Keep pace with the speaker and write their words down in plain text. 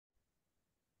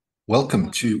Welcome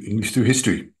to English Through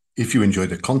History. If you enjoy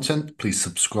the content, please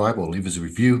subscribe or leave us a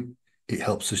review. It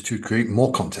helps us to create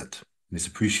more content and is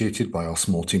appreciated by our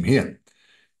small team here.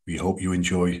 We hope you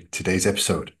enjoy today's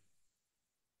episode.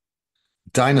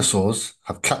 Dinosaurs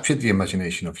have captured the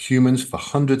imagination of humans for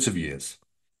hundreds of years,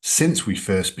 since we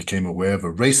first became aware of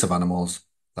a race of animals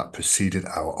that preceded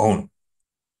our own.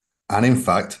 And in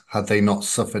fact, had they not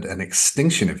suffered an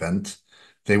extinction event,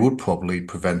 they would probably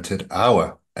prevented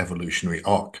our evolutionary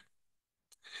arc.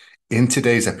 In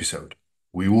today's episode,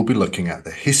 we will be looking at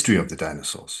the history of the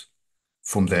dinosaurs,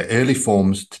 from their early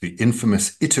forms to the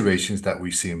infamous iterations that we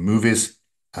see in movies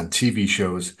and TV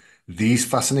shows. These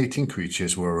fascinating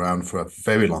creatures were around for a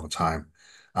very long time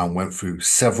and went through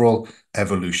several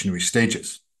evolutionary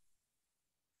stages.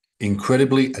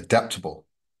 Incredibly adaptable,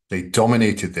 they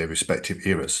dominated their respective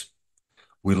eras.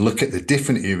 We'll look at the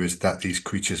different eras that these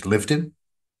creatures lived in,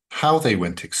 how they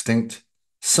went extinct,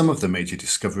 some of the major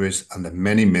discoveries, and the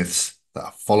many myths that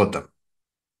have followed them.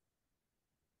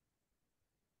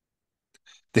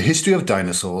 The history of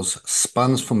dinosaurs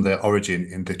spans from their origin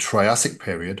in the Triassic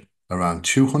period, around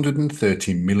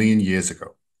 230 million years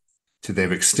ago, to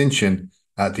their extinction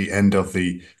at the end of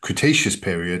the Cretaceous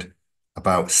period,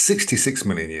 about 66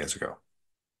 million years ago.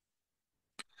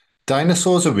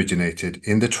 Dinosaurs originated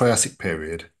in the Triassic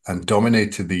period and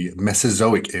dominated the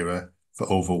Mesozoic era for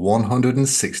over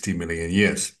 160 million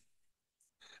years.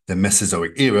 The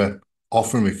Mesozoic era,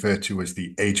 often referred to as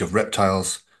the Age of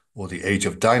Reptiles or the Age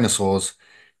of Dinosaurs,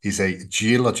 is a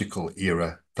geological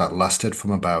era that lasted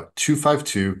from about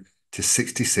 252 to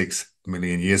 66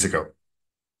 million years ago.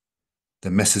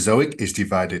 The Mesozoic is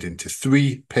divided into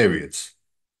three periods: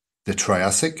 the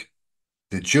Triassic,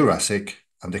 the Jurassic,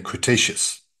 and the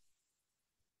Cretaceous.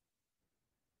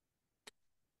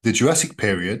 The Jurassic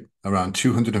period, around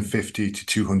 250 to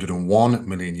 201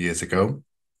 million years ago.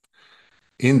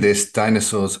 In this,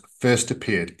 dinosaurs first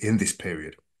appeared in this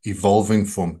period, evolving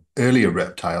from earlier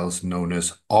reptiles known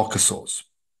as archosaurs.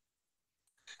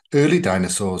 Early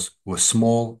dinosaurs were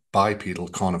small bipedal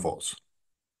carnivores.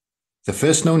 The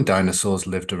first known dinosaurs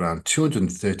lived around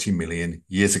 230 million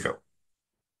years ago.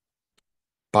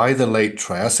 By the late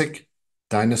Triassic,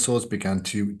 dinosaurs began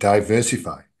to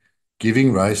diversify,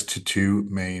 giving rise to two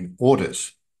main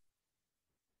orders: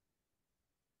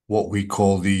 what we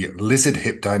call the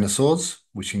lizard-hip dinosaurs,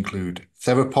 which include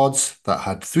theropods that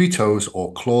had 3 toes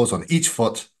or claws on each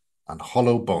foot and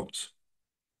hollow bones,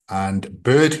 and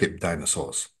bird-hip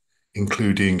dinosaurs,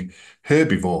 including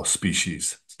herbivore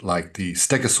species like the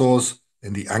stegosaurs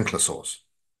and the ankylosaurs.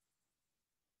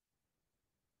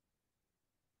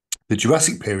 The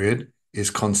Jurassic period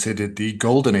is considered the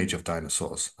golden age of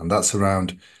dinosaurs, and that's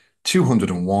around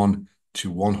 201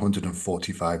 to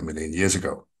 145 million years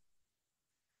ago.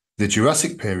 The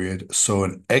Jurassic period saw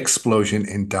an explosion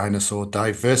in dinosaur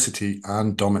diversity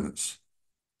and dominance.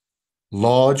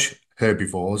 Large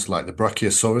herbivores like the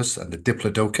Brachiosaurus and the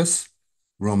Diplodocus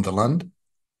roamed the land,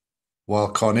 while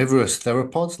carnivorous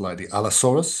theropods like the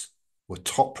Allosaurus were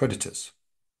top predators.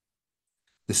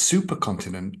 The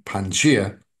supercontinent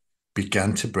Pangea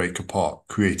began to break apart,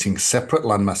 creating separate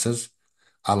landmasses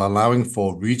and allowing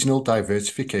for regional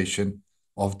diversification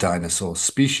of dinosaur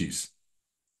species.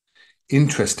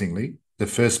 Interestingly, the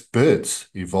first birds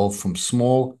evolved from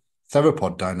small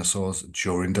theropod dinosaurs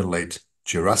during the late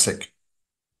Jurassic.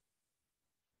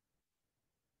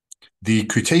 The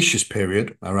Cretaceous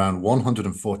period, around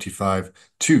 145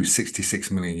 to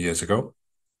 66 million years ago,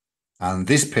 and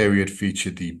this period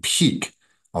featured the peak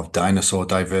of dinosaur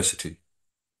diversity.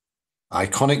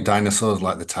 Iconic dinosaurs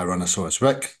like the Tyrannosaurus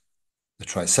rex, the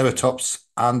Triceratops,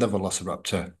 and the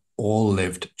Velociraptor all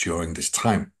lived during this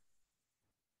time.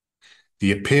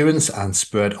 The appearance and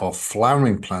spread of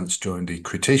flowering plants during the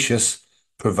Cretaceous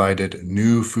provided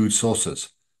new food sources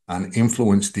and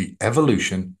influenced the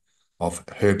evolution of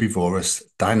herbivorous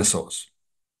dinosaurs.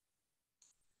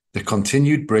 The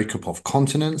continued breakup of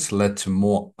continents led to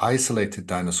more isolated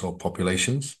dinosaur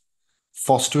populations,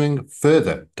 fostering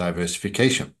further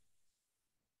diversification.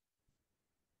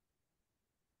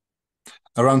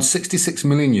 Around 66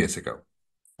 million years ago,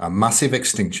 a massive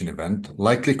extinction event,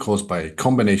 likely caused by a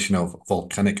combination of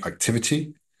volcanic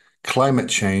activity, climate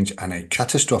change, and a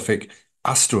catastrophic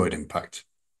asteroid impact.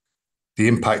 The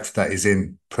impact that is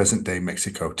in present-day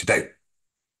Mexico today.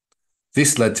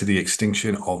 This led to the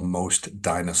extinction of most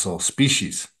dinosaur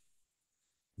species.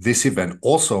 This event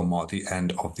also marked the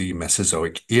end of the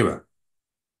Mesozoic era.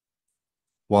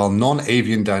 While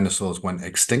non-avian dinosaurs went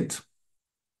extinct,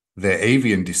 their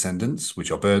avian descendants, which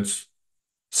are birds,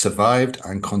 survived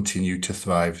and continue to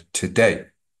thrive today.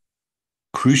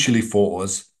 Crucially for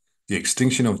us, The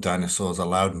extinction of dinosaurs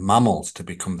allowed mammals to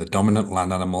become the dominant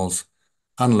land animals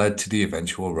and led to the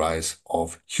eventual rise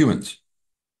of humans.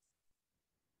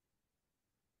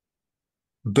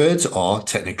 Birds are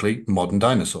technically modern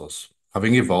dinosaurs,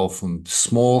 having evolved from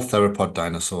small theropod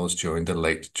dinosaurs during the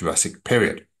late Jurassic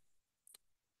period.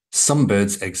 Some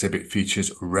birds exhibit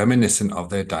features reminiscent of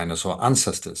their dinosaur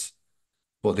ancestors,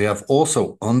 but they have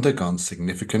also undergone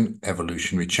significant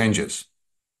evolutionary changes.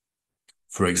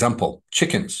 For example,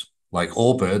 chickens, like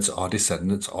all birds, are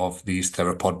descendants of these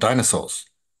theropod dinosaurs.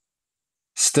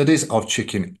 Studies of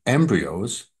chicken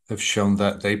embryos have shown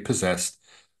that they possessed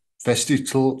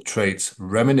vestigial traits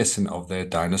reminiscent of their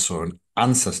dinosaur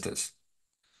ancestors,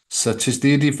 such as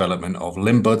the development of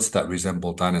limb buds that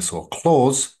resemble dinosaur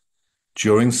claws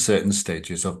during certain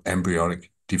stages of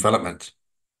embryonic development.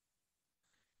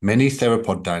 Many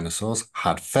theropod dinosaurs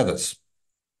had feathers,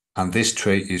 and this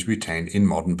trait is retained in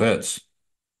modern birds.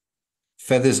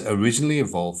 Feathers originally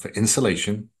evolved for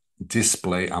insulation,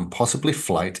 display, and possibly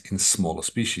flight in smaller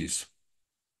species.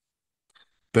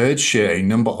 Birds share a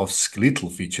number of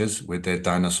skeletal features with their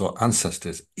dinosaur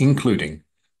ancestors, including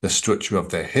the structure of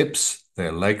their hips,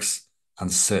 their legs,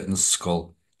 and certain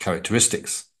skull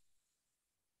characteristics.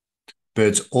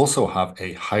 Birds also have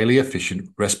a highly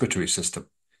efficient respiratory system,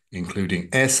 including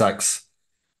air sacs,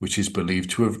 which is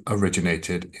believed to have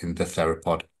originated in the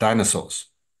theropod dinosaurs.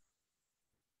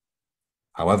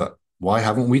 However, why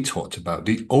haven't we talked about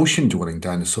the ocean-dwelling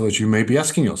dinosaurs, you may be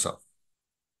asking yourself?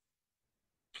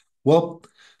 Well,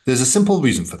 there's a simple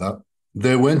reason for that.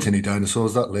 There weren't any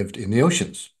dinosaurs that lived in the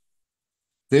oceans.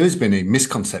 There has been a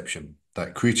misconception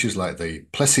that creatures like the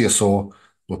plesiosaur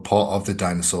were part of the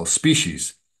dinosaur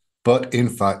species, but in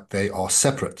fact they are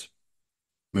separate.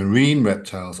 Marine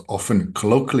reptiles, often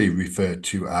colloquially referred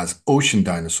to as ocean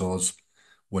dinosaurs,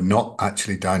 were not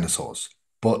actually dinosaurs,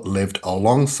 but lived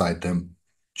alongside them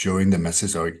during the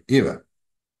Mesozoic era.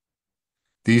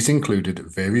 These included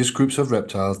various groups of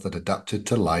reptiles that adapted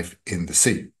to life in the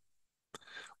sea.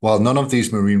 While none of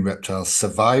these marine reptiles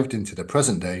survived into the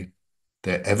present day,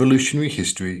 their evolutionary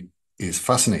history is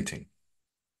fascinating.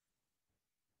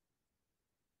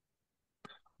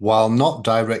 While not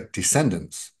direct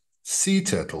descendants, sea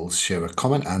turtles share a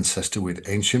common ancestor with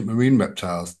ancient marine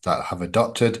reptiles that have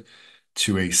adapted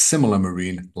to a similar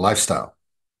marine lifestyle.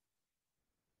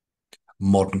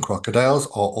 Modern crocodiles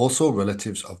are also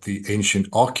relatives of the ancient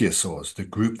archosaurs, the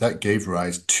group that gave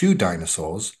rise to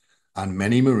dinosaurs and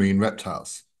many marine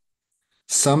reptiles.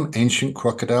 Some ancient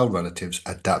crocodile relatives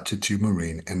adapted to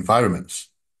marine environments.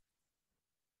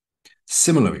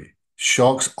 Similarly,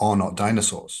 sharks are not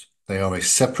dinosaurs. They are a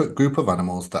separate group of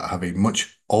animals that have a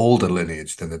much older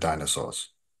lineage than the dinosaurs.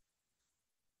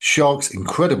 Sharks,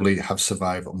 incredibly, have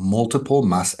survived multiple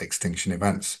mass extinction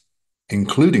events,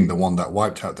 including the one that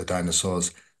wiped out the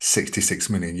dinosaurs 66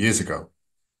 million years ago.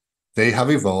 They have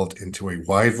evolved into a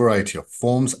wide variety of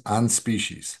forms and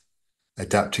species,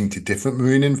 adapting to different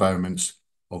marine environments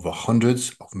over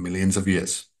hundreds of millions of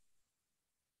years.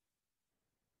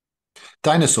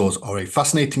 Dinosaurs are a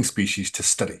fascinating species to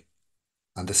study,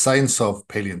 and the science of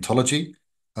paleontology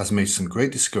has made some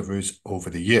great discoveries over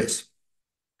the years.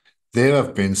 There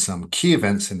have been some key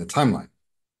events in the timeline.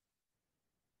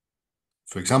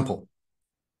 For example,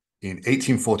 in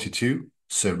 1842,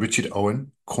 Sir Richard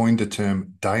Owen coined the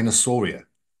term Dinosauria,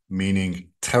 meaning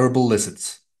terrible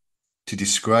lizards, to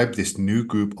describe this new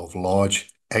group of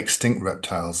large, extinct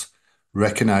reptiles,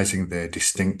 recognizing their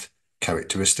distinct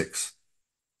characteristics.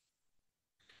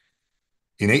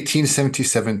 In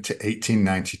 1877 to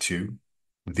 1892,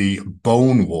 the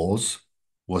Bone Wars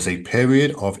was a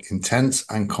period of intense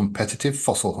and competitive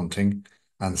fossil hunting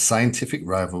and scientific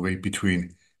rivalry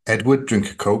between Edward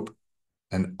Drinker Cope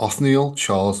and Othniel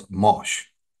Charles Marsh,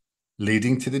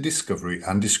 leading to the discovery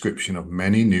and description of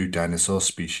many new dinosaur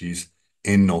species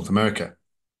in North America.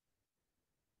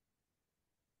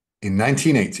 In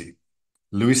 1980,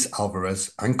 Luis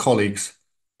Alvarez and colleagues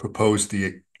proposed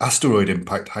the asteroid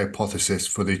impact hypothesis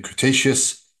for the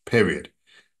Cretaceous period,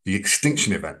 the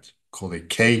extinction event, called a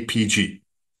KPG,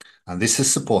 and this is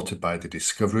supported by the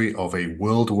discovery of a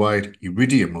worldwide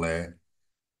iridium layer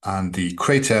and the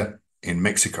crater in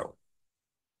Mexico.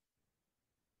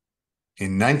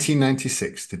 In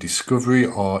 1996, the discovery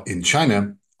in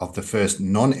China of the first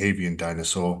non-avian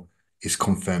dinosaur is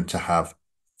confirmed to have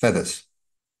feathers.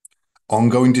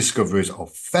 Ongoing discoveries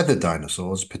of feathered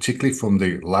dinosaurs, particularly from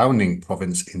the Liaoning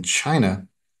province in China,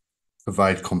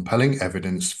 provide compelling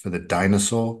evidence for the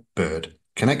dinosaur-bird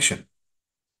connection.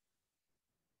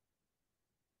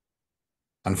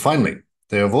 And finally,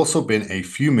 there have also been a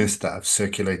few myths that have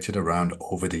circulated around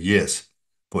over the years,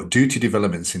 but due to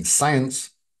developments in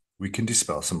science, we can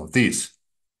dispel some of these.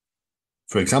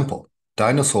 For example,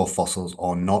 dinosaur fossils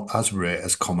are not as rare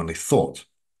as commonly thought.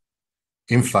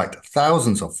 In fact,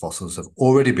 thousands of fossils have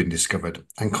already been discovered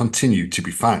and continue to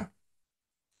be found.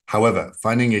 However,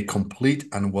 finding a complete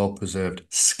and well-preserved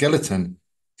skeleton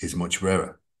is much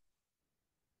rarer.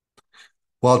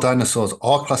 While dinosaurs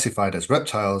are classified as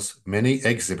reptiles, many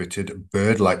exhibited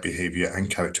bird-like behavior and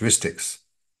characteristics.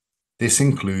 This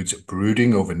includes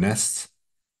brooding over nests,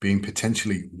 being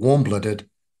potentially warm-blooded,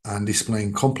 and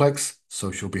displaying complex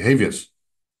social behaviors.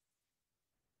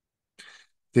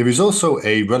 There is also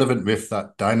a relevant myth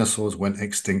that dinosaurs went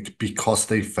extinct because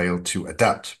they failed to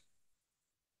adapt.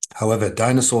 However,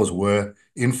 dinosaurs were,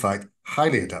 in fact,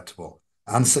 highly adaptable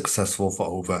and successful for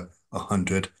over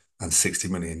 160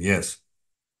 million years.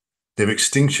 Their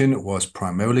extinction was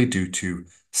primarily due to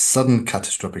sudden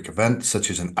catastrophic events such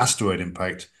as an asteroid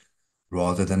impact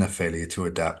rather than a failure to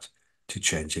adapt to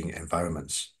changing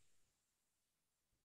environments.